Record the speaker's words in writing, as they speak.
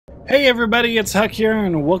Hey everybody, it's Huck here,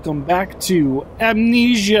 and welcome back to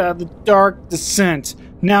Amnesia, The Dark Descent.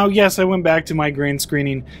 Now, yes, I went back to my green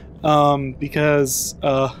screening, because,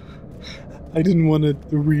 I didn't want to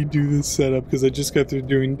redo this setup, because I just got through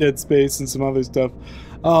doing Dead Space and some other stuff.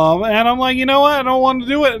 And I'm like, you know what, I don't want to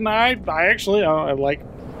do it, and I actually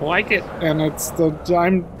like it, and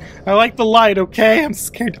I like the light, okay? I'm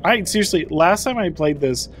scared. Seriously, last time I played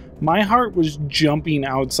this, my heart was jumping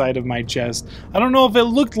outside of my chest. I don't know if it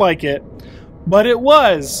looked like it, but it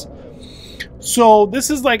was. So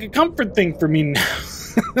this is like a comfort thing for me now.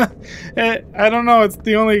 I don't know, it's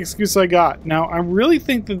the only excuse I got. Now, I really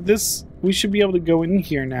think that we should be able to go in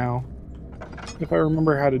here now. If I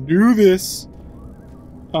remember how to do this.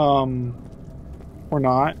 Or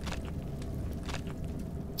not.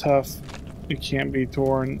 Tough. It can't be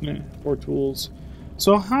torn. Or tools.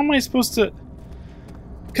 So how am I supposed to...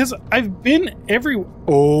 Because I've been every...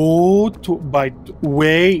 Oh,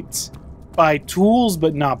 wait. By tools,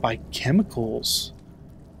 but not by chemicals.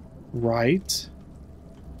 Right?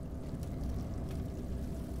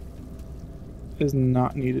 Is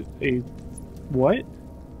not needed. What?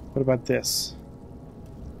 What about this?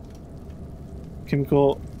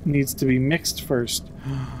 Chemical needs to be mixed first.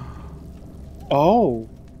 Oh.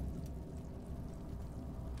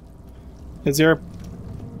 Is there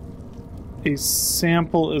a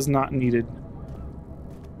sample is not needed.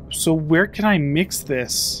 So where can I mix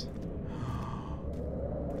this?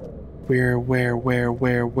 Where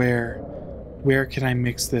can I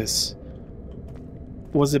mix this?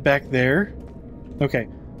 Was it back there? Okay.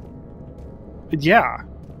 Yeah.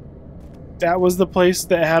 That was the place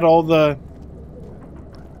that had all the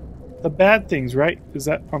bad things, right? Is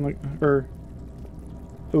that on the... or...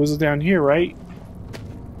 it was down here, right?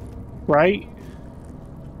 Right?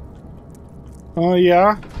 Oh,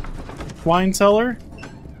 yeah? Wine cellar?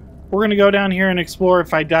 We're gonna go down here and explore.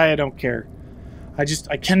 If I die, I don't care.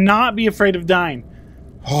 I cannot be afraid of dying.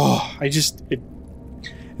 Oh, this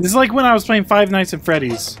is like when I was playing Five Nights at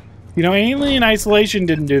Freddy's. You know, Alien Isolation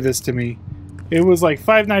didn't do this to me. It was like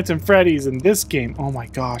Five Nights at Freddy's and this game. Oh my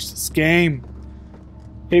gosh, this game.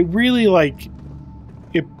 It really, like...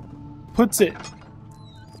 it puts it...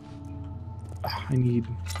 Oh, I need...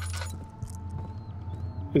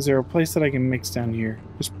 Is there a place that I can mix down here?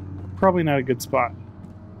 It's probably not a good spot.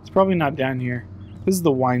 It's probably not down here. This is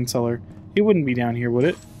the wine cellar. It wouldn't be down here, would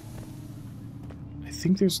it? I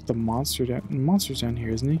think there's the monster's down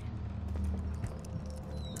here, isn't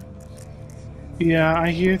he? Yeah,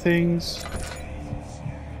 I hear things.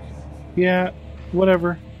 Yeah,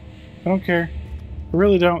 whatever. I don't care. I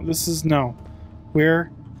really don't. This is no. Where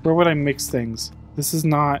would I mix things? This is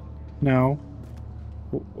not. No.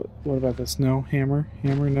 What about this? No. Hammer?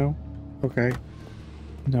 Hammer? No. Okay.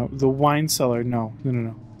 No. The wine cellar? No.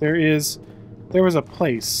 No. There was a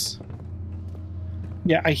place.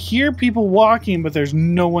 Yeah, I hear people walking, but there's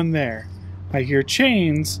no one there. I hear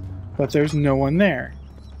chains, but there's no one there.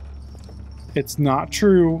 It's not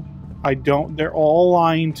true. They're all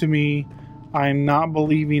lying to me. I'm not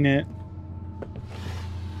believing it.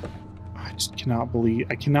 I just cannot believe.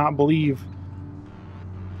 I cannot believe.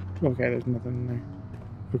 Okay, there's nothing in there.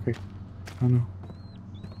 Okay. Oh no.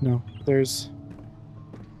 No,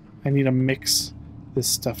 I need to mix this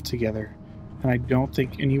stuff together. And I don't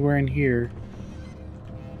think anywhere in here.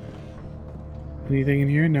 Anything in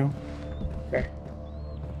here? No. Okay.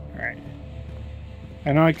 Alright.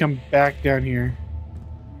 I know I come back down here.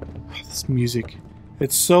 Oh, this music.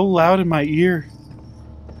 It's so loud in my ear.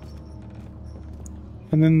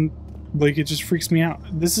 And then, like, it just freaks me out.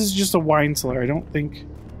 This is just a wine cellar. I don't think...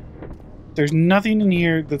 There's nothing in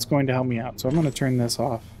here that's going to help me out. So I'm going to turn this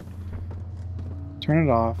off. Turn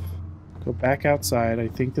it off. Go back outside. I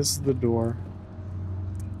think this is the door.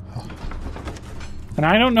 Oh. And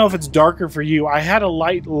I don't know if it's darker for you. I had a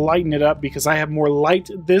lighten it up because I have more light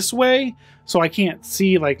this way. So I can't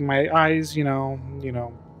see, like, my eyes, you know,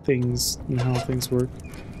 things, you know how things work.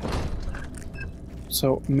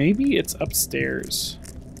 So maybe it's upstairs.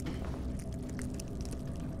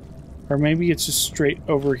 Or maybe it's just straight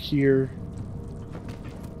over here.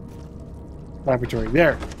 Laboratory.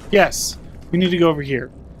 There. Yes. We need to go over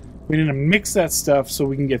here. We need to mix that stuff so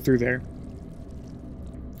we can get through there.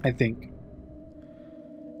 I think.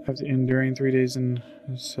 After enduring 3 days in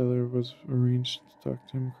the cellar was arranged to talk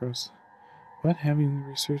to him across. What? Having the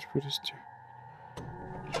research British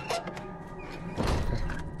Okay.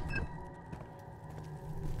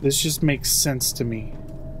 This just makes sense to me.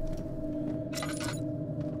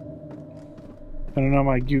 I don't know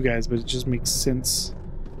about you guys, but it just makes sense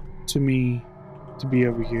to me to be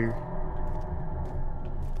over here.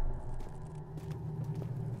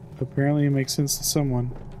 Apparently it makes sense to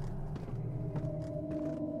someone.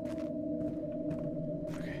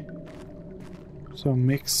 So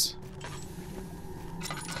mix.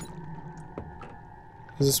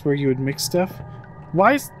 Is this where you would mix stuff?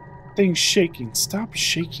 Why is things shaking? Stop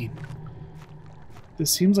shaking.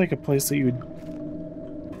 This seems like a place that you would...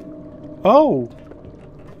 Oh!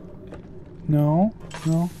 No,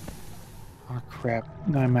 no. Oh crap.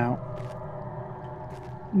 I'm out.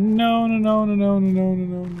 No, no, no, no, no, no, no,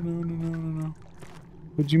 no, no, no, no, no, no.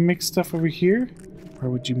 Would you mix stuff over here?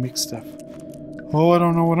 Or would you mix stuff? Oh, I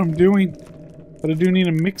don't know what I'm doing. But I do need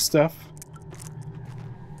to mix stuff.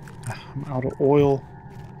 I'm out of oil.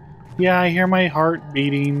 Yeah, I hear my heart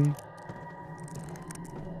beating.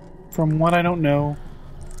 From what I don't know.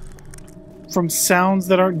 From sounds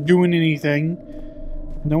that aren't doing anything.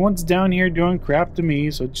 No one's down here doing crap to me,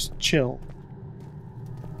 so just chill.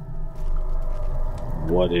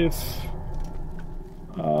 What if...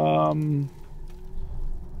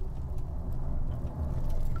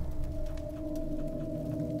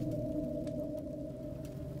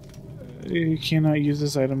 You cannot use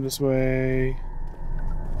this item this way.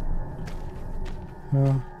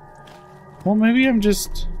 Well, maybe I'm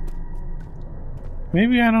just...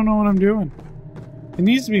 Maybe I don't know what I'm doing. It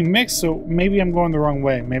needs to be mixed, so maybe I'm going the wrong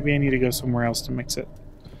way. Maybe I need to go somewhere else to mix it.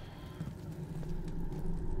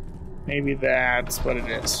 Maybe that's what it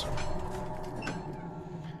is.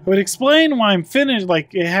 It would explain why I'm finished.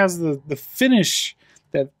 Like, it has the finish,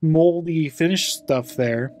 that moldy finish stuff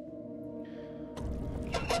there.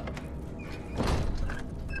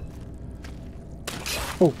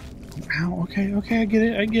 Oh. Ow, okay, okay, I get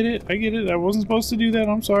it, I get it, I get it. I wasn't supposed to do that,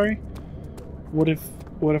 I'm sorry. What if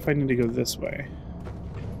I need to go this way?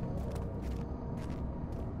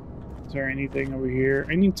 Is there anything over here?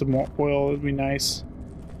 I need some more oil, it'd be nice.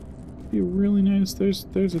 It'd be really nice. There's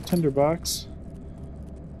a tinderbox.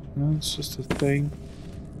 No, it's just a thing.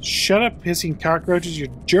 Shut up, hissing cockroaches, you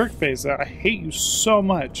jerk face. I hate you so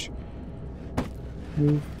much.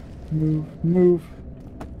 Move, move, move.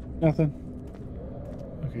 Nothing.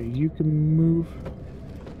 Okay, you can move.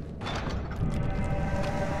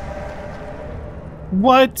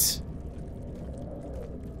 What?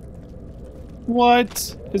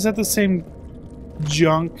 What? Is that the same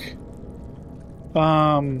junk?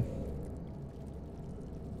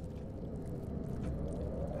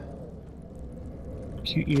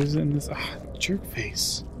 Can't use it in this. Ah, jerk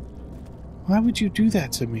face. Why would you do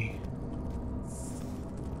that to me?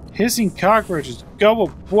 Hissing cockroaches,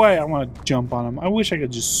 go away! I want to jump on them. I wish I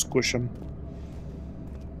could just squish them.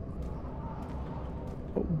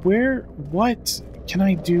 But where? What can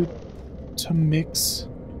I do to mix?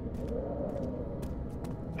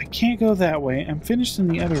 I can't go that way. I'm finished in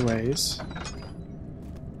the other ways.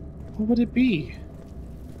 What would it be?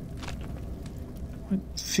 What?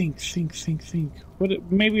 Think.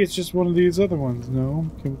 What? Maybe it's just one of these other ones. No,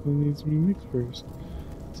 chemical needs to be mixed first.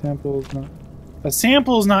 Sample is not. A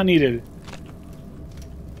sample is not needed.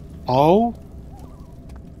 Oh?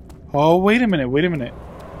 Oh, wait a minute, wait a minute.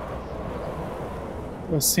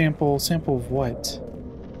 A sample of what?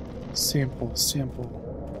 Sample.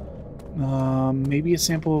 Maybe a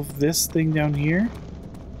sample of this thing down here?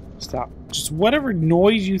 Stop. Just whatever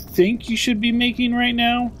noise you think you should be making right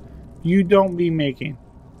now, you don't be making.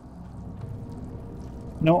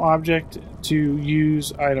 No object to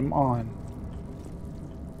use item on.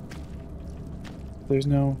 There's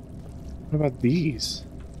no... What about these?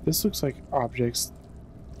 This looks like objects.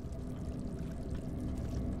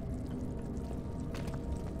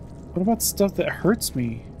 What about stuff that hurts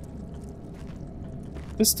me?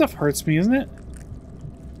 This stuff hurts me, isn't it?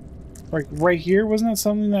 Like right here, wasn't that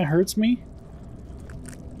something that hurts me?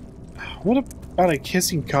 What about a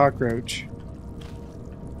kissing cockroach?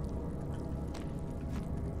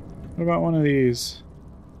 What about one of these?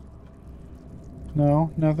 No,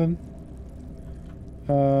 nothing.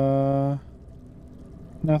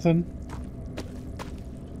 Nothing.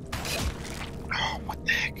 Oh, what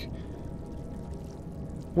the heck?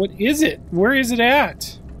 What is it? Where is it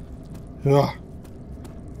at? Ugh.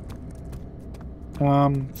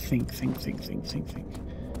 Think.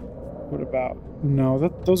 What about... No,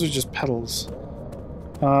 those are just petals.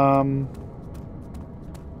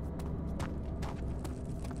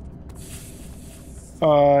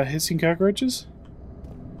 Hissing cockroaches?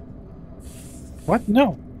 What?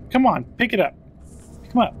 No. Come on, pick it up.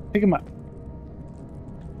 Come on, pick him up.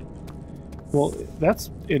 Well, that's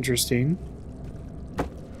interesting.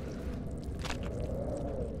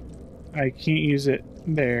 I can't use it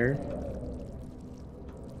there.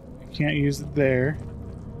 I can't use it there.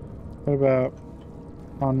 What about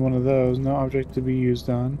on one of those? No object to be used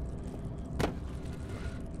on.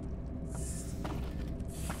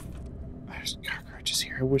 There's cockroaches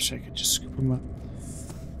here. I wish I could just scoop them up.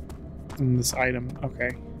 in this item.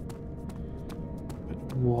 Okay.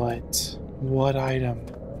 But what? What item?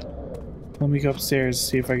 Let me go upstairs,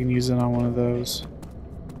 see if I can use it on one of those.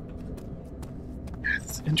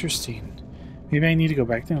 That's interesting. Maybe I need to go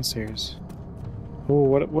back downstairs. Oh,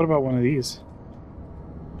 what about one of these?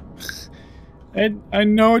 I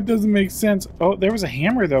know it doesn't make sense. Oh, there was a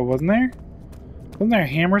hammer though, wasn't there? Wasn't there a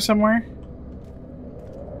hammer somewhere?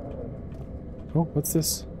 Oh, what's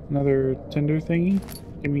this? Another tinder thingy?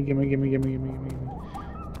 Gimme.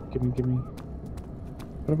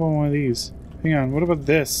 What about one of these? Hang on, what about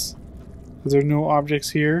this? Is there no objects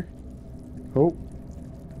here? Oh.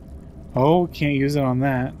 Oh, can't use it on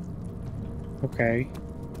that. Okay.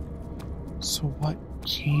 So what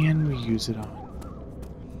can we use it on?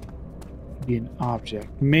 Be an object.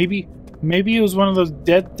 Maybe it was one of those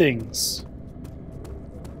dead things.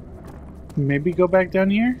 Maybe go back down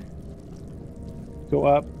here? Go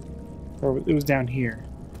up. Or it was down here.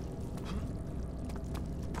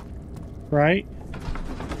 Right?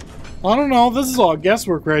 I don't know. This is all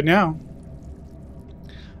guesswork right now.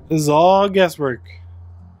 This is all guesswork.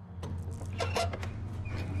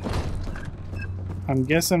 I'm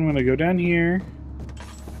guessing I'm gonna go down here.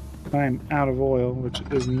 I'm out of oil, which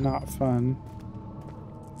is not fun.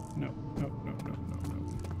 No.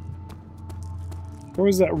 Where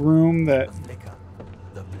was that room that...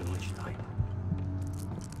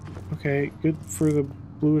 Okay, good for the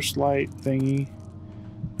bluish light thingy.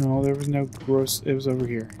 No, there was no gross... It was over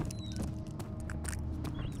here.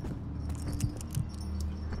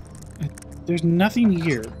 There's nothing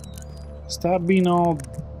here. Stop being all...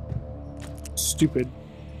 stupid.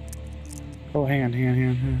 Oh, hand.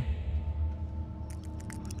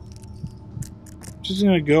 Just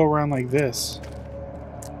gonna go around like this.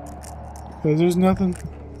 Because there's nothing.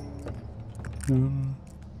 No.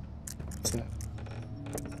 What's that?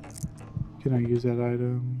 Can I use that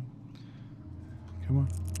item? Come on.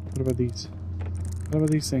 What about these? What about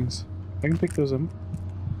these things? I can pick those up.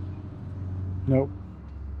 Nope.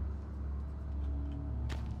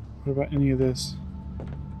 What about any of this?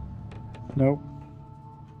 Nope.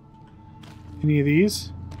 Any of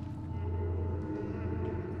these?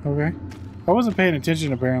 Okay. I wasn't paying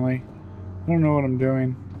attention apparently. I don't know what I'm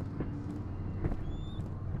doing.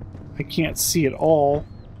 I can't see it all.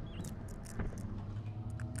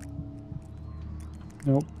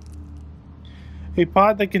 Nope. A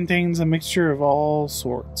pot that contains a mixture of all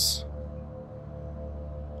sorts.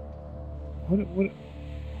 What?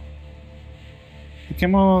 The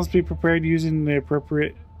chemical must be prepared using the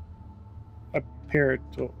appropriate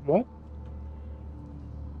apparatus. What?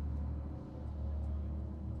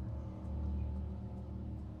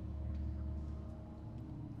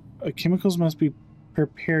 Chemicals must be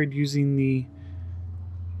prepared using the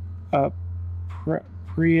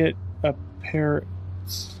appropriate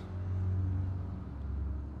apparatus.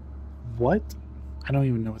 What? I don't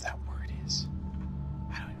even know what that word is.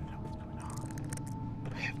 I don't even know what's going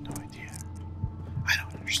on. I have no idea. I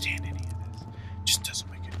don't understand any of this. It just doesn't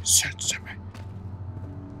make any sense to me.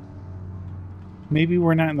 Maybe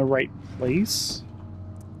we're not in the right place?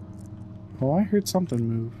 Oh, I heard something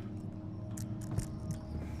move.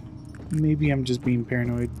 Maybe I'm just being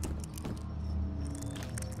paranoid.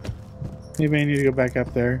 Maybe I need to go back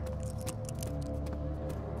up there.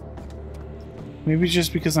 Maybe it's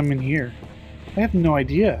just because I'm in here. I have no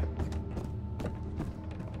idea.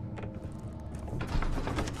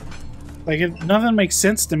 Like, nothing makes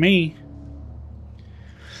sense to me.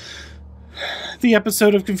 The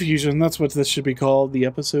episode of confusion. That's what this should be called. The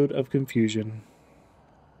episode of confusion.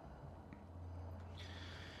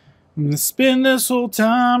 I'm gonna spend this whole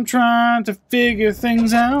time trying to figure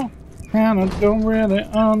things out, and I don't really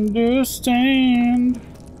understand.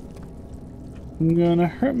 I'm gonna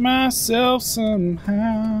hurt myself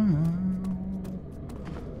somehow.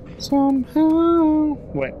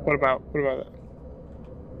 Wait, what about that?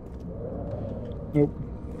 Nope.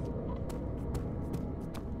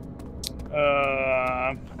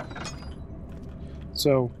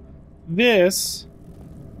 So this...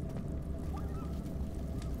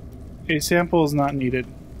 A sample is not needed.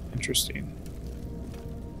 Interesting.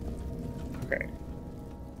 Okay.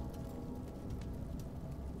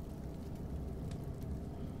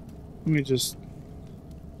 Let me just...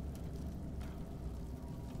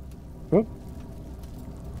 Oh.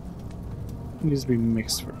 It needs to be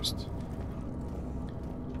mixed first.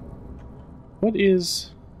 What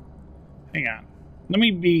is... Hang on. Let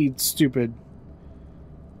me be stupid.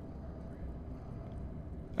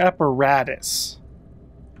 Apparatus.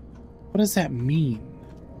 What does that mean?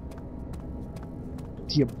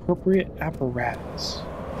 The appropriate apparatus.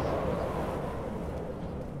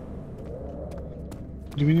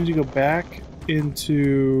 Do we need to go back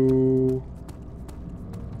into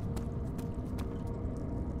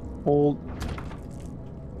old?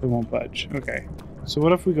 It won't budge. Okay. So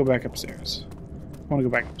what if we go back upstairs? I want to go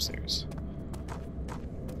back upstairs.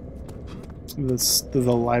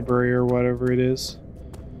 The library or whatever it is.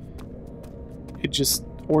 It just,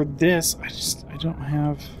 or this. I don't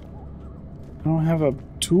have a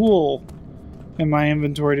tool in my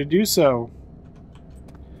inventory to do so.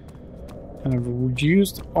 And I've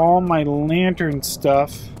used all my lantern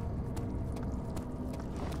stuff.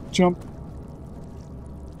 Jump.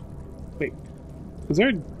 Wait. Is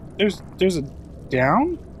there's a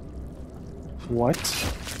down? What?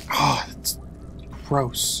 Oh, it's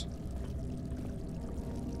gross.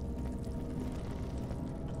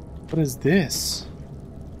 What is this?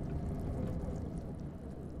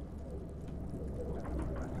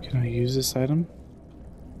 Can I use this item?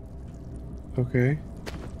 Okay.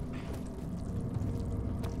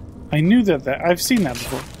 I knew that I've seen that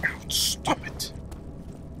before. Ouch, stop it.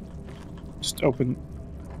 Just open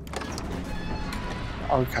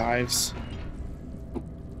archives.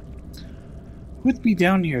 What'd be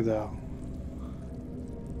down here though?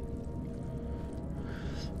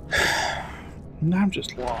 Now I'm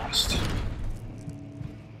just lost.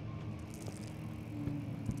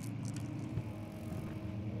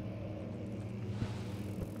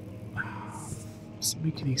 Doesn't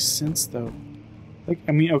make any sense though. Like,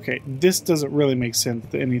 I mean, okay, this doesn't really make sense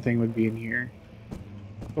that anything would be in here.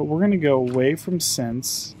 But we're gonna go away from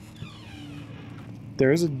sense.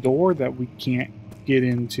 There's a door that we can't get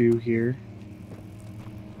into here.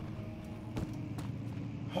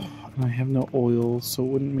 And I have no oil, so it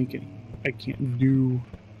wouldn't make it. I can't do.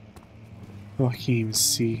 Oh, I can't even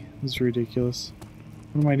see. This is ridiculous.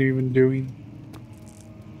 What am I even doing?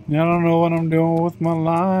 I don't know what I'm doing with my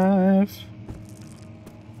life.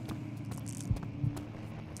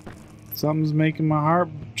 Something's making my heart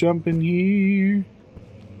jump in here.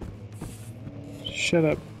 Shut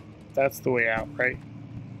up. That's the way out, right?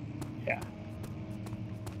 Yeah.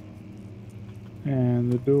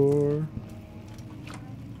 And the door.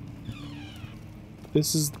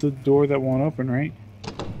 This is the door that won't open, right?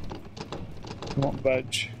 It won't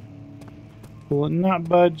budge. Will it not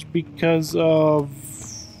budge because of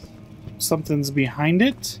something's behind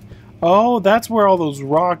it? Oh, that's where all those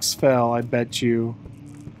rocks fell, I bet you.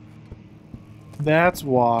 That's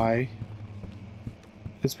why.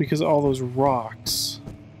 It's because of all those rocks.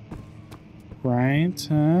 Right?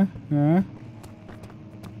 Huh?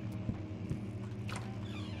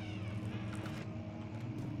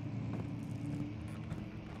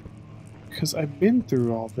 Because I've been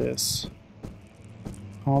through all this.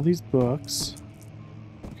 All these books.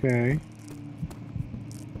 Okay.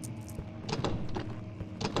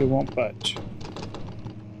 It won't budge.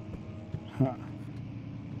 Huh.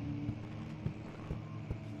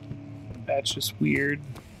 That's just weird.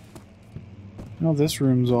 Oh, this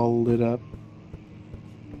room's all lit up.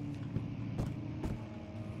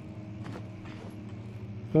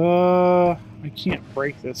 I can't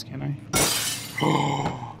break this, can I?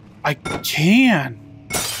 Oh, I can!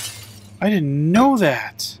 I didn't know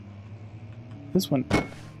that! This one...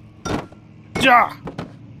 Ja!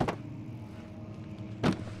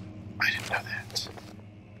 I didn't know that.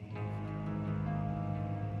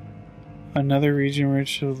 Another region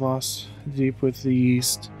rich of lost deep with the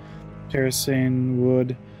east. Terracing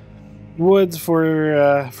woods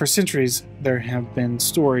for centuries. There have been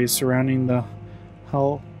stories surrounding the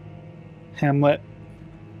hamlet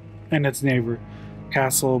and its neighbor,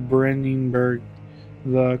 Castle Brandenburg.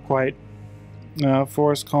 The quiet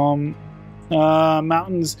forest calm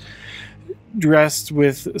mountains dressed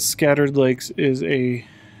with scattered lakes is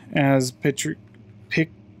as picturesque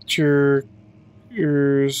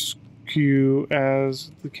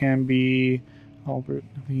as can be. Albert,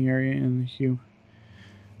 the area in the hue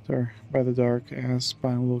by the dark as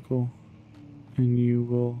by local, and you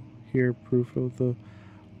will hear proof of the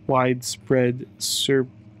widespread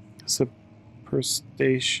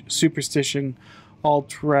superstition. All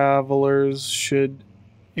travelers should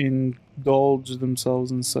indulge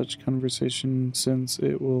themselves in such conversation, since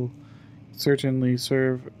it will certainly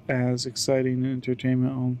serve as exciting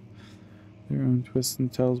entertainment on their own twists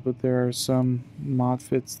and tells, but there are some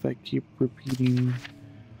motifs that keep repeating.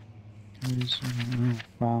 Oh,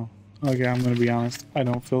 wow. Okay, I'm gonna be honest. I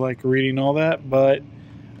don't feel like reading all that, but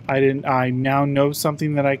I now know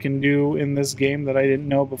something that I can do in this game that I didn't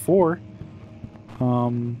know before.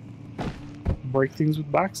 Break things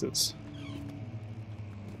with boxes.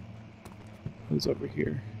 What's over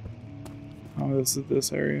here? Oh, this is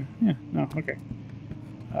this area. Yeah, no, okay.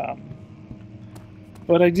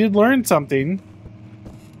 But I did learn something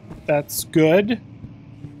That's good.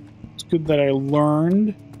 It's good that I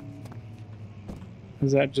learned.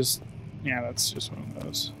 Is that just... Yeah, that's just one of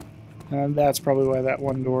those. And that's probably why that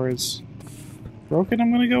one door is broken, I'm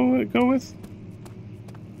gonna go with.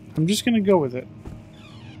 I'm just gonna go with it.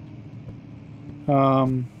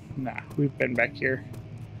 Nah, we've been back here.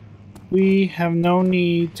 We have no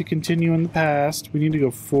need to continue in the past. We need to go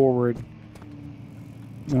forward.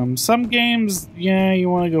 Some games, yeah, you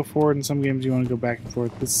want to go forward, and some games you want to go back and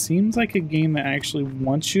forth. This seems like a game that actually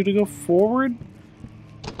wants you to go forward.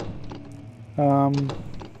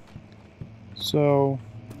 So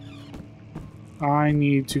I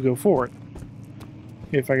need to go forward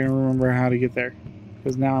if I can remember how to get there,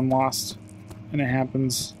 because now I'm lost and it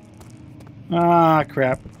happens. Ah,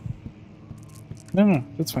 crap. No,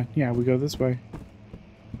 that's fine. Yeah, we go this way.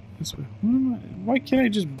 This way. Why can't I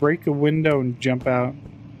just break a window and jump out?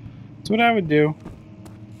 That's what I would do.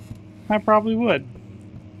 I probably would.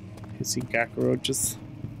 Hissy cockroaches.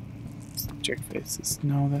 Check faces.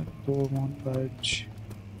 No, that door won't budge.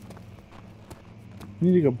 We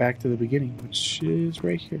need to go back to the beginning, which is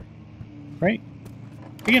right here. Right?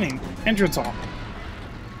 Beginning. Entrance hall.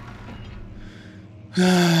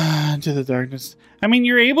 Into the darkness. I mean,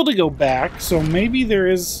 you're able to go back, so maybe there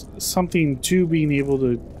is something to being able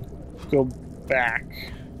to go back.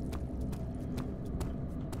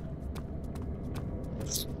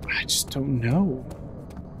 I just don't know.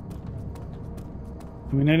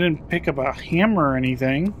 I mean, I didn't pick up a hammer or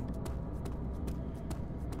anything.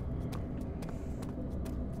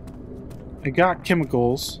 I got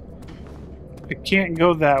chemicals. I can't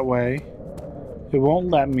go that way. It won't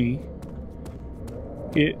let me.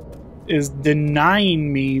 It is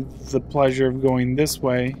denying me the pleasure of going this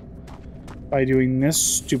way by doing this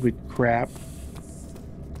stupid crap.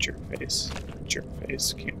 Jerk face. Jerk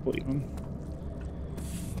face. Can't believe him.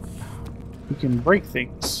 We can break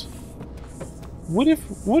things. What if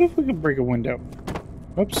we could break a window?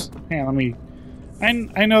 Oops. Hang on, let me...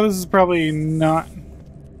 I know this is probably not...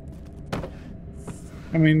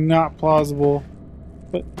 I mean, not plausible,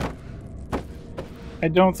 but I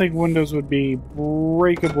don't think windows would be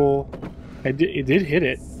breakable. It did hit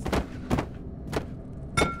it.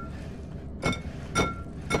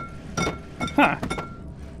 Huh.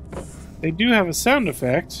 They do have a sound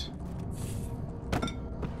effect,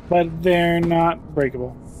 but they're not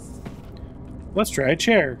breakable. Let's try a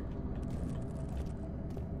chair.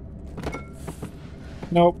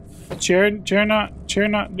 Nope. Chair not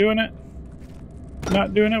doing it.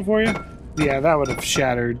 Not doing it for you? Yeah, that would have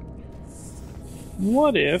shattered.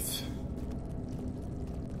 What if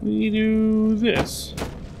we do this?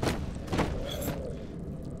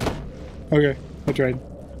 Okay, I tried.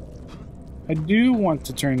 I do want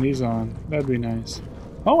to turn these on. That'd be nice.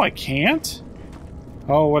 Oh, I can't?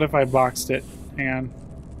 Oh, what if I boxed it? Hang on.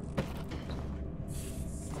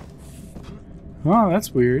 Oh,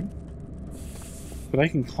 that's weird. But I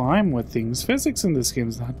can climb with things. Physics in this game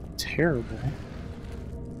is not terrible.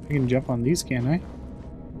 I can jump on these, can't I?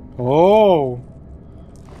 Oh!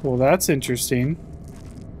 Well, that's interesting.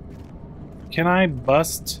 Can I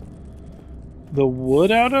bust the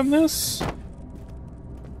wood out on this?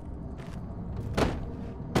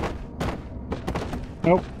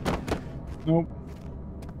 Nope. Nope.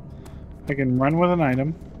 I can run with an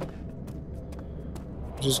item,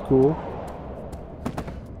 which is cool.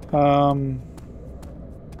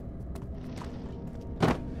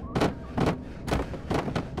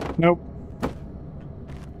 Nope.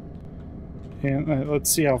 And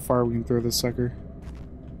let's see how far we can throw this sucker.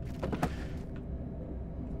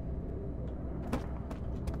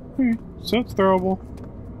 Okay, so it's throwable.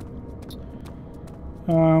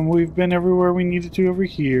 We've been everywhere we needed to over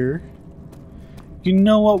here. You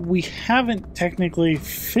know what we haven't technically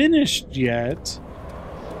finished yet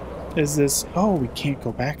is this... Oh, we can't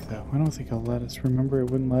go back though. I don't think it'll let us. Remember,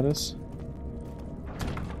 it wouldn't let us?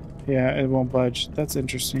 Yeah, it won't budge. That's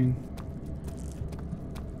interesting.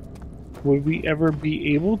 Would we ever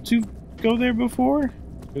be able to go there before?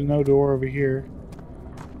 There's no door over here.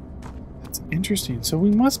 That's interesting. So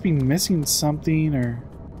we must be missing something or...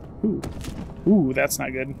 Ooh. Ooh, that's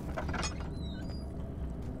not good.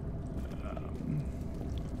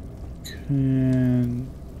 Can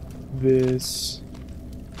this...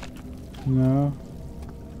 No.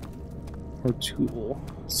 Or tool.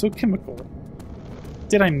 So chemical.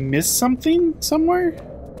 Did I miss something somewhere?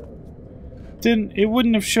 It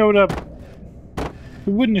wouldn't have showed up. It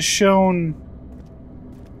wouldn't have shown.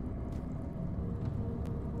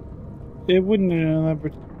 It wouldn't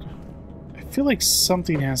have. I feel like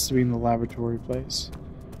something has to be in the laboratory place.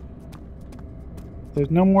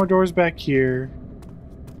 There's no more doors back here.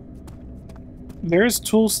 there's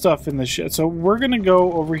tool stuff in the shit. So we're gonna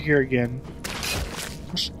go over here again.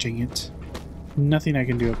 Gosh, dang it. Nothing I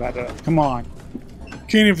can do about it. Come on.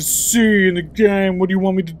 Can't even see in the game. What do you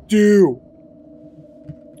want me to do?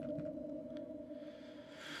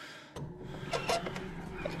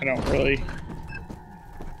 I don't really.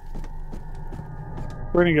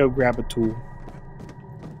 We're gonna go grab a tool.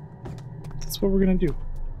 That's what we're gonna do.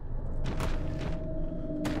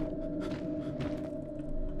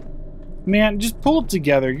 Man, just pull it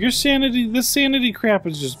together. Your sanity, this sanity crap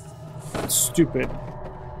is just stupid.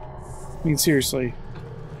 I mean, seriously.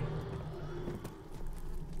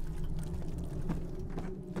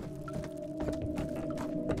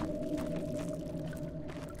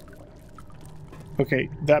 Okay,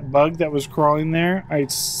 that bug that was crawling there, I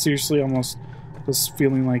seriously almost was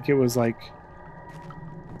feeling like it was like...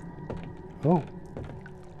 Oh.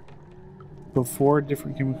 Before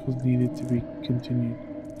different chemicals needed to be continued.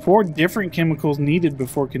 4 different chemicals needed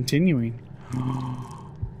before continuing.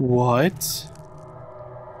 What?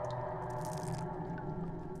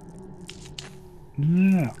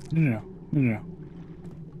 No.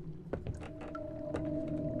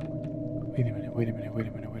 Wait a minute.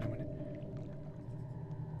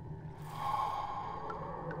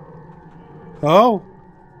 Oh!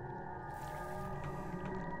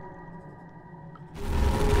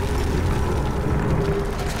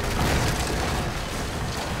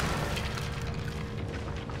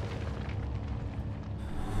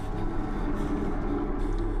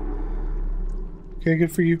 Okay,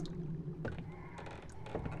 good for you.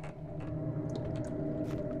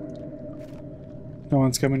 No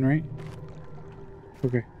one's coming, right?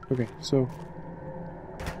 Okay, so...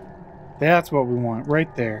 That's what we want,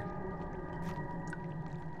 right there.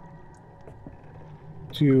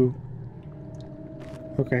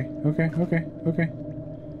 Okay.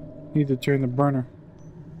 Need to turn the burner.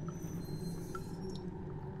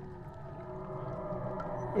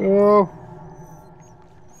 Oh!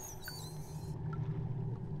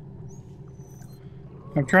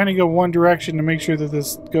 I'm trying to go one direction to make sure that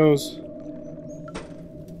this goes.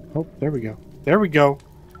 Oh, there we go. There we go.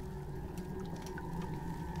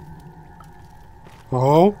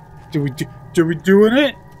 Oh, did we doing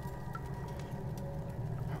it?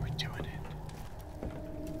 Are we doing it?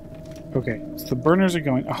 Okay, so the burners are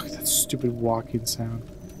going. Oh, that stupid walking sound.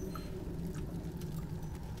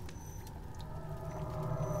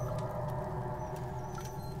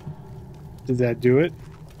 Did that do it?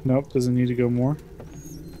 Nope, doesn't need to go more.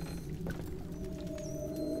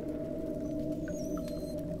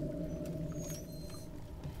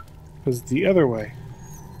 Was the other way.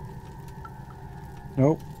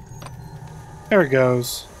 Nope. There it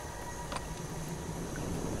goes.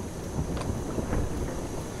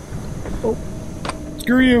 Oh.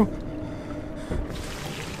 Screw you.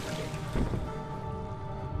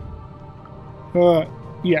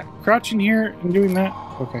 Yeah. Crouching here and doing that.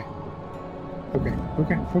 Okay.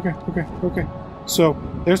 Okay. So,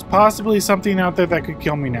 there's possibly something out there that could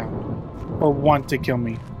kill me now. Or want to kill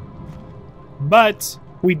me. But...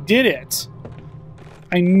 we did it!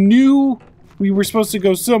 I knew we were supposed to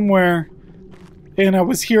go somewhere, and I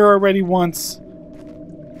was here already once,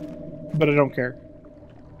 but I don't care.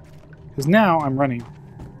 Because now I'm running.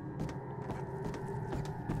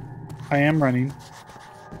 I am running.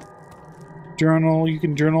 Journal, you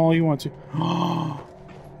can journal all you want to.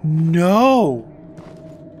 No!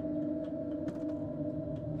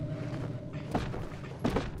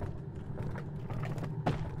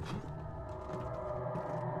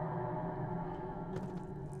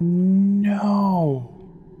 No.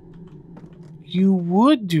 You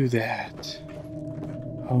would do that.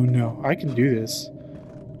 Oh no, I can do this.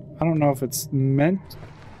 I don't know if it's meant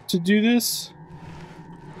to do this,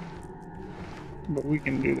 but we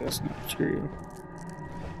can do this. No, screw you.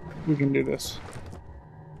 We can do this.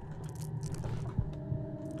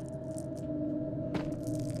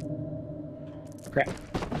 Crap.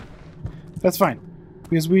 That's fine.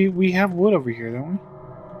 Because we have wood over here, don't we?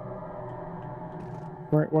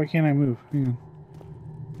 Why can't I move? Hang on.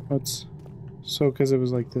 What's... So, because it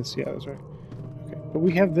was like this. Yeah, that's right. Okay, but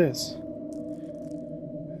we have this.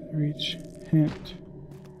 Reach, hint.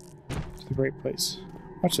 To the right place.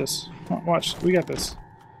 Watch this. Watch. We got this.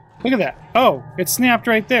 Look at that. Oh, it snapped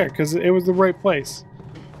right there, because it was the right place.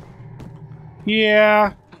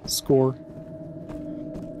 Yeah. Score.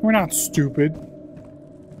 We're not stupid.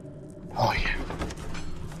 Oh, yeah.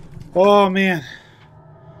 Oh, man.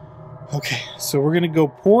 Okay, so we're gonna go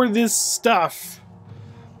pour this stuff.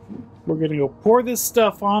 We're gonna go pour this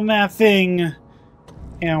stuff on that thing,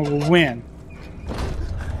 and we'll win.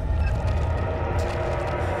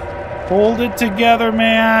 Hold it together,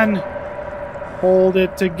 man. Hold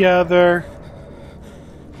it together.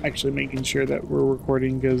 Actually making sure that we're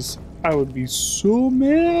recording because I would be so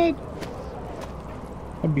mad.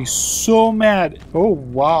 I'd be so mad. Oh,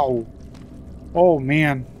 wow. Oh,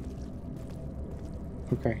 man.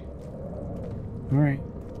 Okay. All right.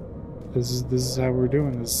 This is how we're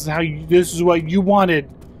doing. This is what you wanted.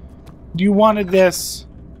 You wanted this.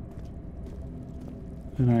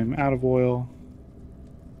 And I'm out of oil.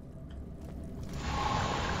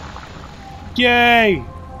 Yay!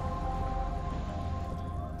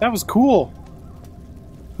 That was cool.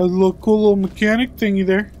 A little cool little mechanic thingy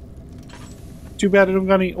there. Too bad I don't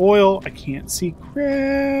got any oil. I can't see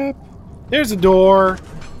crap. There's a door.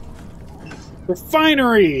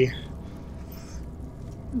 Refinery.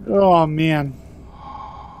 Oh man.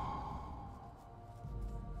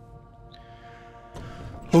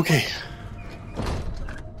 Okay.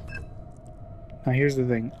 Now here's the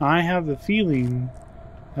thing. I have the feeling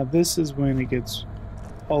that this is when it gets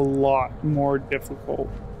a lot more difficult.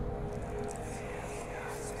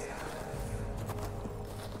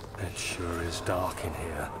 It sure is dark in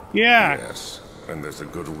here. Yeah. Yes, and there's a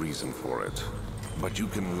good reason for it. But you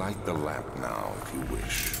can light the lamp now if you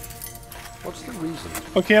wish. What's the reason?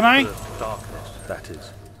 Oh, can I? The darkness, that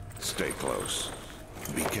is. Stay close.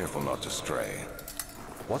 Be careful not to stray.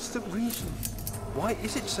 What's the reason? Why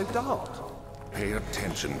is it so dark? Pay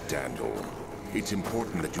attention, Daniel. It's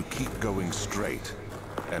important that you keep going straight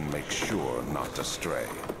and make sure not to stray.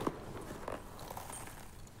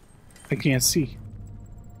 I can't see.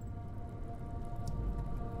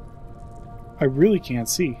 I really can't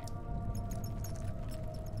see.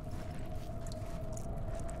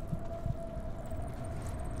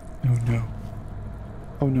 Oh no.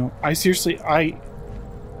 Oh no. I seriously, I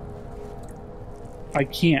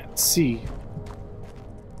can't see.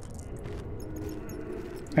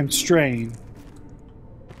 I'm straying.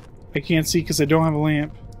 I can't see because I don't have a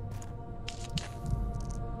lamp.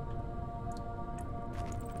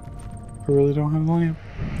 I really don't have a lamp.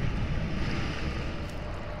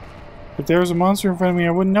 If there was a monster in front of me,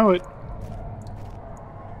 I wouldn't know it.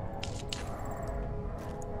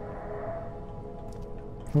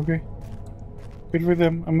 Okay. Good for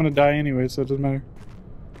them. I'm gonna die anyway, so it doesn't matter.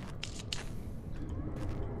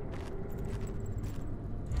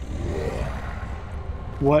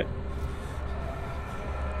 What?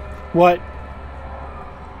 What?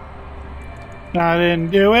 I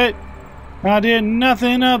didn't do it. I did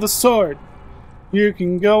nothing of the sort. You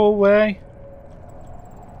can go away.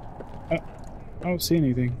 I don't see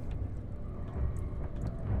anything.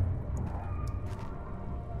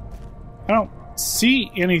 I don't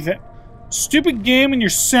see anything. Stupid game and your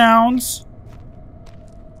sounds.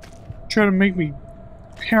 Trying to make me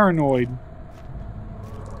paranoid.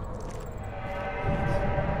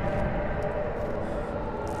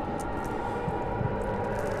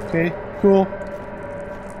 Okay, cool.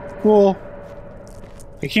 Cool.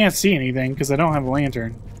 I can't see anything because I don't have a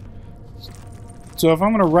lantern. So if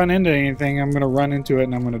I'm gonna run into anything, I'm gonna run into it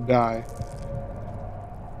and I'm gonna die.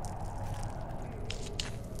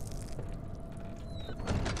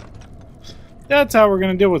 That's how we're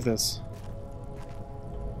gonna deal with this.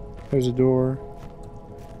 There's a door.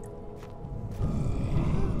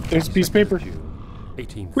 There's a piece of paper.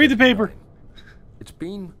 Read the paper. It's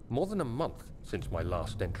been more than a month since my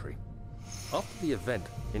last entry. After the event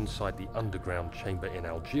inside the underground chamber in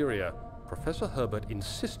Algeria, Professor Herbert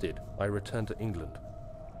insisted I return to England.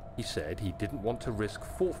 He said he didn't want to risk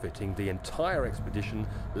forfeiting the entire expedition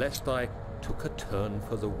lest I took a turn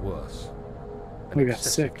for the worse. We got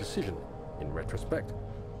sick. Decision, in retrospect.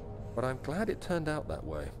 But I'm glad it turned out that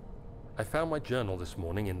way. I found my journal this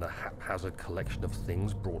morning in the haphazard collection of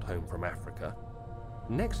things brought home from Africa.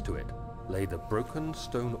 Next to it lay the broken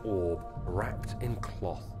stone orb wrapped in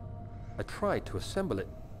cloth. I tried to assemble it,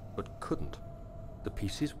 but couldn't. The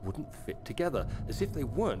pieces wouldn't fit together, as if they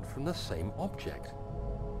weren't from the same object.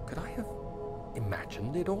 Could I have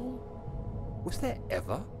imagined it all? Was there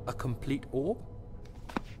ever a complete orb?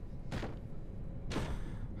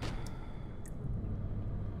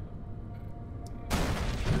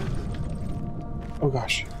 Oh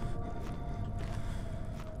gosh.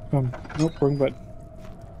 Nope, wrong button.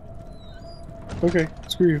 Okay,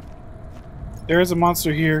 screw you. There is a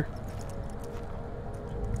monster here.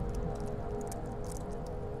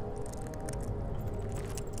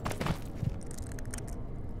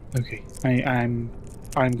 Okay, I'm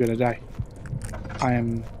gonna die. I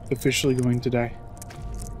am officially going to die.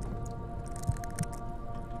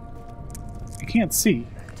 I can't see.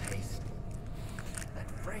 That taste, that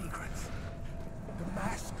fragrance,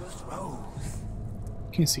 Damascus rose.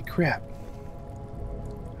 Can't see crap.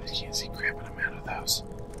 I can't see crap and I'm out of the house.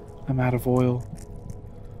 I'm out of oil.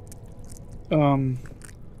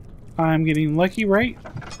 I'm getting lucky, right?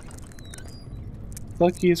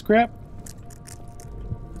 Lucky as crap.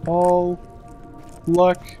 All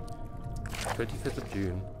luck. 25th of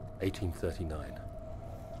June, 1839.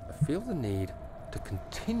 I feel the need to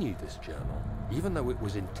continue this journal, even though it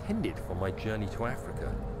was intended for my journey to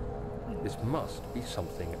Africa. This must be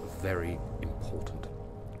something very important.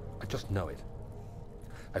 I just know it.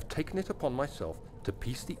 I've taken it upon myself to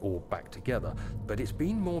piece the orb back together, but it's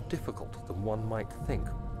been more difficult than one might think.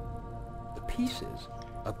 The pieces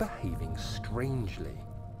are behaving strangely.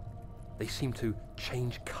 They seem to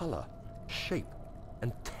change color, shape,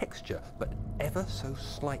 and texture, but ever so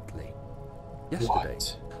slightly. Yesterday,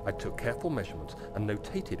 I took careful measurements and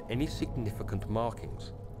notated any significant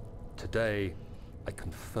markings. Today, I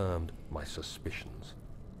confirmed my suspicions.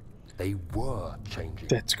 They were changing.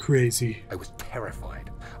 That's crazy. I was terrified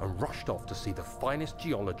and rushed off to see the finest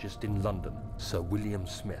geologist in London, Sir William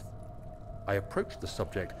Smith. I approached the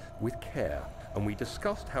subject with care, and we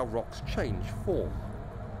discussed how rocks change form.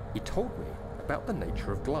 He told me about the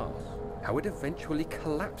nature of glass, how it eventually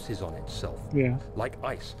collapses on itself, like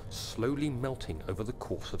ice slowly melting over the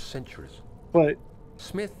course of centuries. But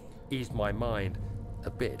Smith eased my mind a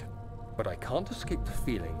bit, but I can't escape the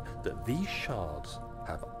feeling that these shards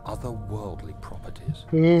have otherworldly properties.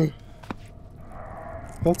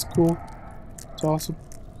 That's cool. It's awesome.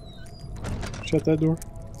 Shut that door.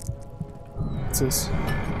 What's this?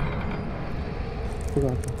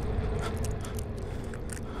 Forgot.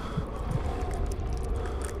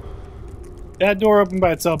 That door opened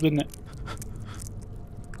by itself, didn't it?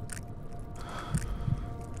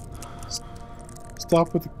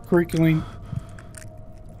 Stop with the creaking.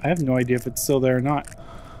 I have no idea if it's still there or not.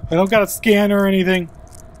 I don't got a scanner or anything.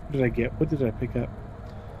 What did I get? What did I pick up?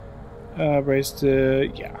 Braced.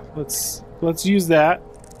 Yeah. Let's use that.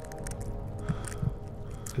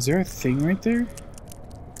 Is there a thing right there?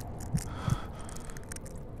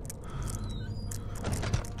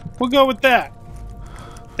 We'll go with that.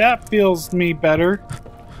 That feels me better.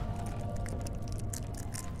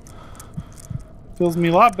 Feels me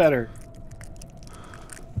a lot better.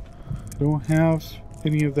 Don't have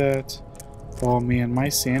any of that. Oh man, my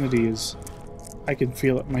sanity is... I can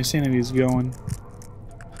feel it. My sanity is going.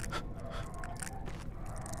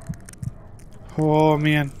 Oh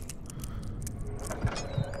man.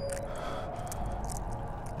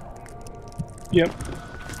 Yep.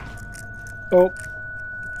 Oh.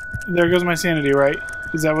 There goes my sanity, right?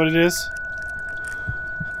 Is that what it is?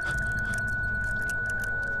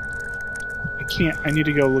 I can't. I need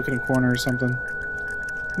to go look in a corner or something.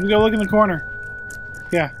 I'm gonna go look in the corner.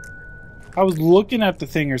 Yeah. I was looking at the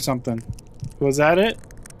thing or something. Was that it?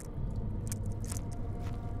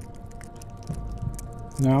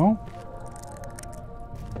 No?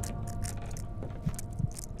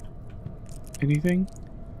 Anything?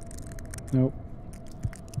 Nope.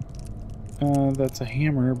 That's a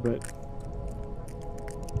hammer, but...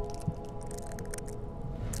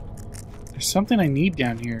 There's something I need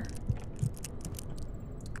down here.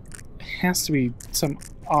 It has to be some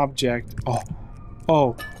object. Oh.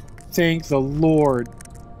 Oh. Thank the Lord.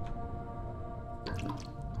 Oh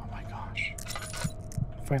my gosh.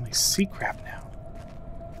 I finally see crap now.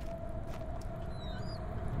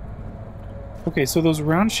 Okay, so those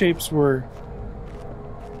round shapes were...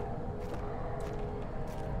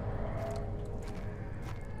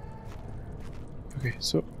 Okay,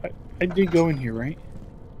 so I did go in here, right?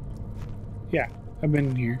 Yeah, I've been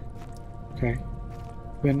in here. Okay.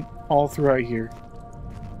 Been all throughout here.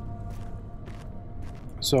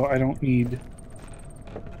 So I don't need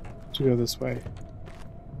to go this way.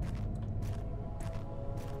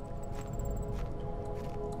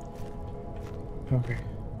 Okay.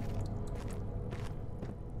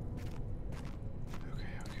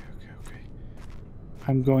 Okay.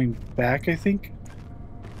 I'm going back, I think.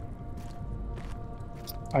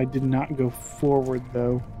 I did not go forward,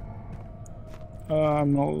 though.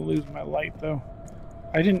 I'm gonna lose my light, though.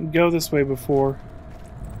 I didn't go this way before.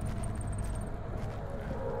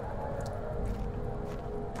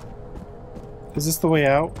 Is this the way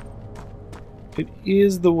out? It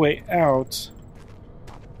is the way out.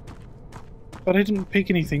 But I didn't pick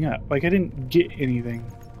anything up. Like, I didn't get anything.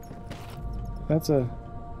 That's a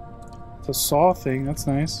saw thing. That's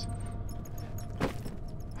nice.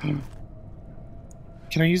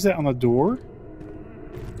 Can I use that on the door?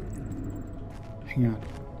 Hang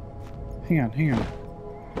on.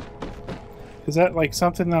 Is that like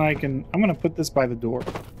something that I can... I'm going to put this by the door.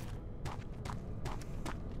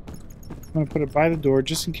 I'm going to put it by the door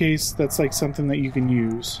just in case that's like something that you can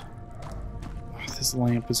use. Oh, this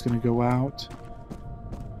lamp is going to go out.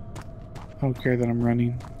 I don't care that I'm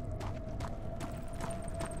running.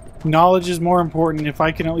 Knowledge is more important. If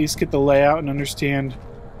I can at least get the layout and understand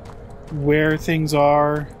where things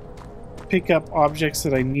are, pick up objects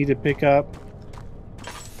that I need to pick up.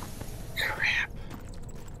 Crap.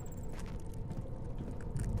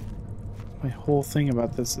 My whole thing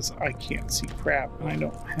about this is I can't see crap, and I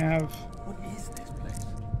don't have... What is this place?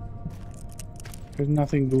 There's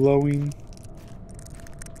nothing glowing.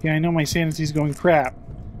 Yeah, I know my sanity's going crap.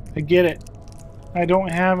 I get it. I don't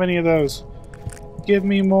have any of those. Give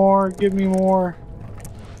me more, give me more.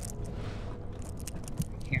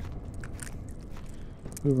 I can't.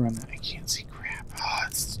 Move around that. I can't see crap. Oh,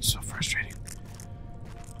 it's so frustrating.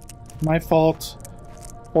 My fault.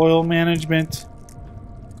 Oil management.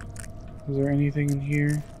 Is there anything in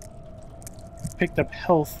here? I picked up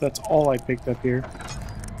health. That's all I picked up here.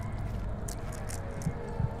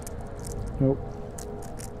 Nope.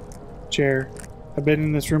 Chair. I've been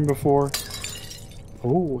in this room before.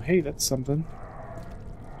 Oh, hey, that's something.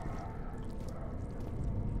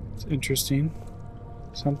 It's interesting.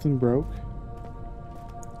 Something broke.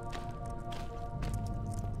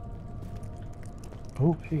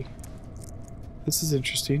 Oh, hey. This is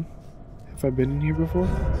interesting. Have I been in here before?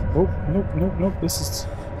 Oh, nope, nope, nope. This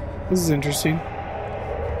is interesting.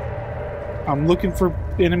 I'm looking for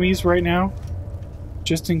enemies right now,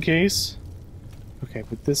 just in case. Okay,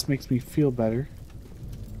 but this makes me feel better.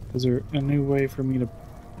 Is there a new way for me to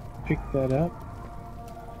pick that up?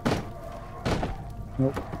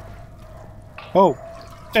 Nope. Oh,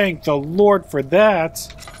 thank the Lord for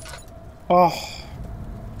that! Oh.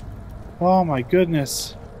 Oh my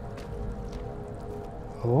goodness.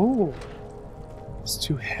 Oh. It's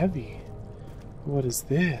too heavy. What is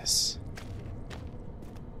this?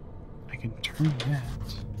 I can turn that.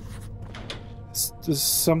 This is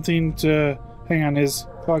something to... Hang on, is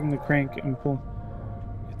clogging the crank and pull...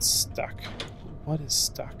 It's stuck. What is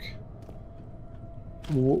stuck?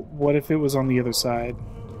 What if it was on the other side?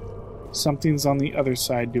 Something's on the other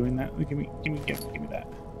side doing that. Give me that.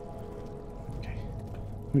 Okay.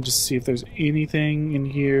 Let me just see if there's anything in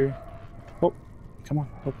here. Oh, come on,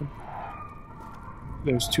 open.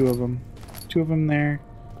 There's two of them. Two of them there.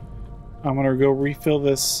 I'm gonna go refill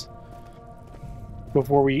this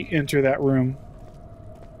before we enter that room.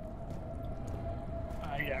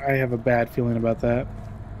 I have a bad feeling about that.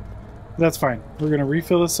 That's fine. We're gonna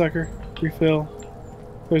refill this sucker. Refill.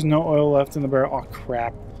 There's no oil left in the barrel. Oh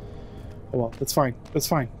crap. Oh well, that's fine. That's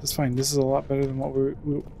fine. That's fine. This is a lot better than what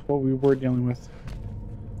we were dealing with.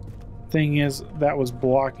 Thing is, that was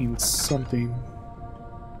blocking something.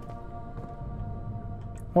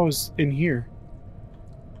 Oh, it's in here.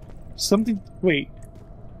 Something. Wait.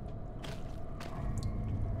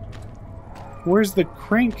 Where's the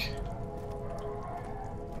crank?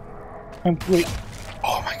 Wait.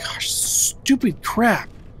 Oh my gosh. Stupid crap.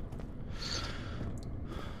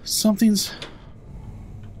 Something's...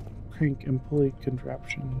 Crank and pulley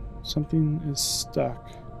contraption. Something is stuck.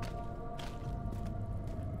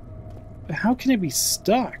 How can it be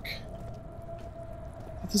stuck?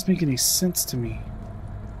 That doesn't make any sense to me.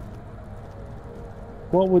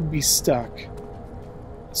 What would be stuck?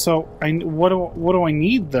 So, what do I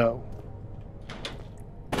need though?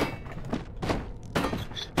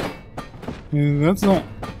 That's not...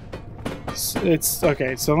 It's...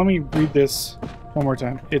 Okay, so let me read this one more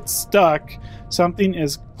time. It's stuck. Something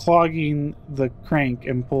is clogging the crank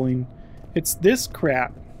and pulling... It's this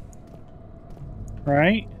crap.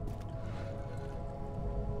 Right?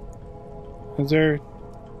 Is there...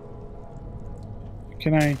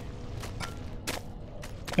 Can I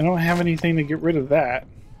don't have anything to get rid of that.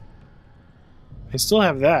 I still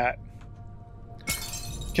have that.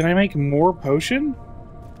 Can I make more potion?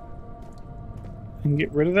 And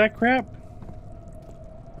get rid of that crap?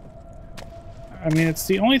 I mean, it's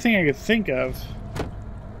the only thing I could think of.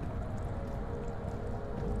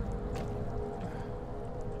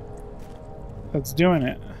 That's doing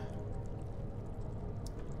it.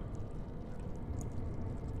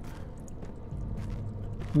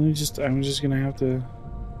 I'm just gonna have to...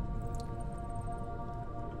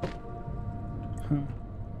 Huh.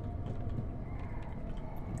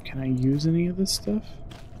 Can I use any of this stuff?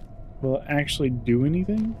 Will it actually do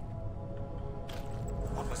anything?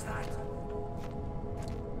 What was that?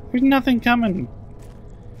 There's nothing coming.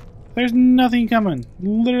 There's nothing coming.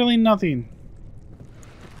 Literally nothing.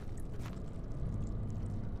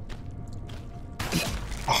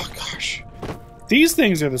 Oh gosh. These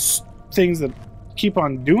things are the things that keep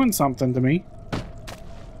on doing something to me.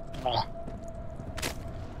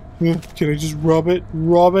 Can I just rub it?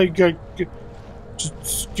 Rub it?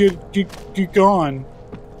 Just get gone.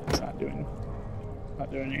 It's not doing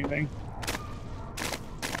anything.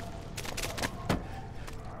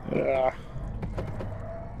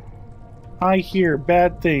 I hear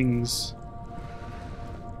bad things.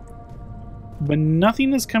 But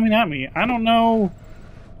nothing is coming at me. I don't know.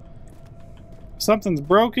 Something's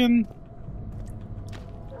broken.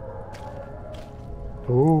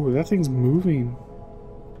 Oh, that thing's moving.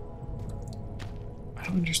 I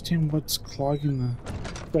don't understand what's clogging the...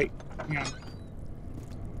 Wait, hang on.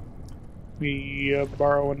 We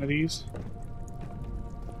borrow one of these.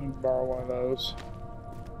 Let me borrow one of those.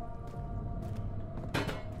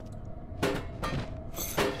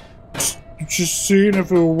 Just seeing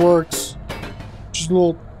if it works. Just a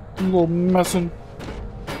little messing.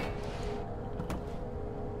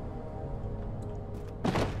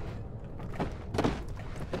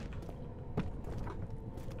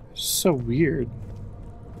 So weird.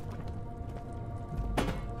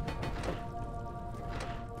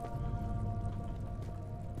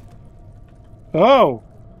 Oh!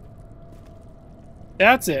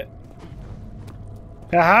 That's it.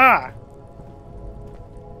 Haha!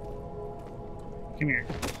 Come here.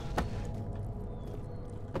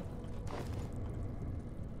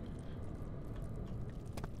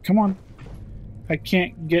 Come on. I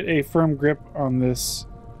can't get a firm grip on this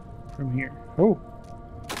from here. Oh.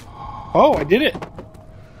 Oh, I did it!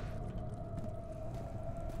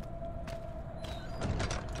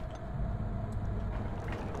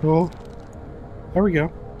 Oh. There we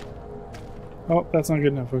go. Oh, that's not good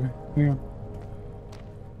enough. Okay, hang on.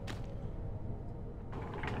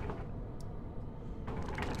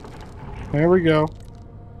 There we go.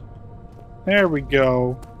 There we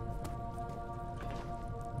go.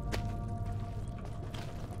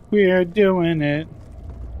 We're doing it.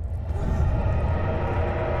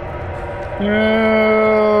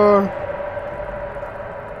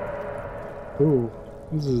 Ooh,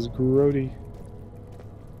 this is grody.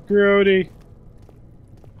 Grody.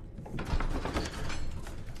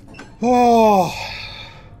 Oh.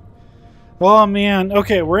 Oh man.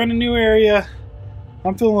 Okay, we're in a new area.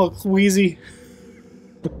 I'm feeling a little queasy.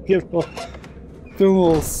 Feeling a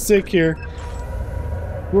little sick here.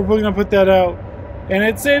 We're gonna put that out. And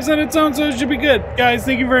it saves on its own, so it should be good. Guys,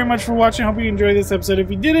 thank you very much for watching. I hope you enjoyed this episode. If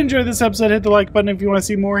you did enjoy this episode, hit the like button. If you want to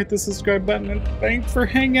see more, hit the subscribe button. And thanks for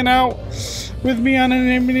hanging out with me on an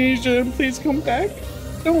Amnesia. Please come back.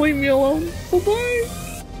 Don't leave me alone. Bye-bye.